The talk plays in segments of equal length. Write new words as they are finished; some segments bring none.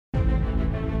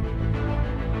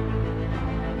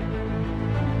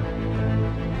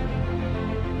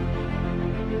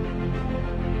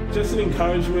just an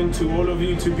encouragement to all of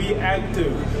you to be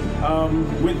active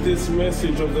with this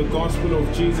message of the gospel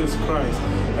of Jesus Christ,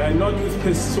 and not with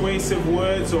persuasive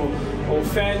words or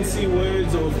fancy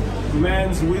words of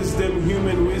man's wisdom,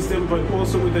 human wisdom, but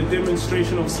also with a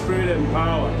demonstration of spirit and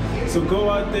power. So go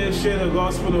out there, share the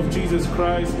gospel of Jesus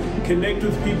Christ, connect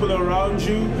with people around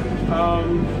you.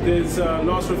 There's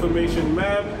Lost Reformation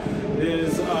Map,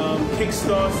 there's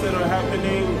kickstarts that are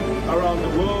happening around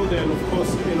the world, and of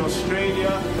course in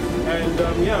Australia.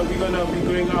 And yeah, we're gonna be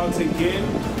going out again,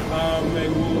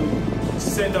 and we'll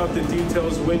send out the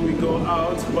details when we go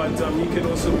out. But you can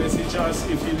also message us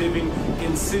if you're living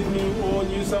in Sydney or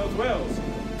New South Wales.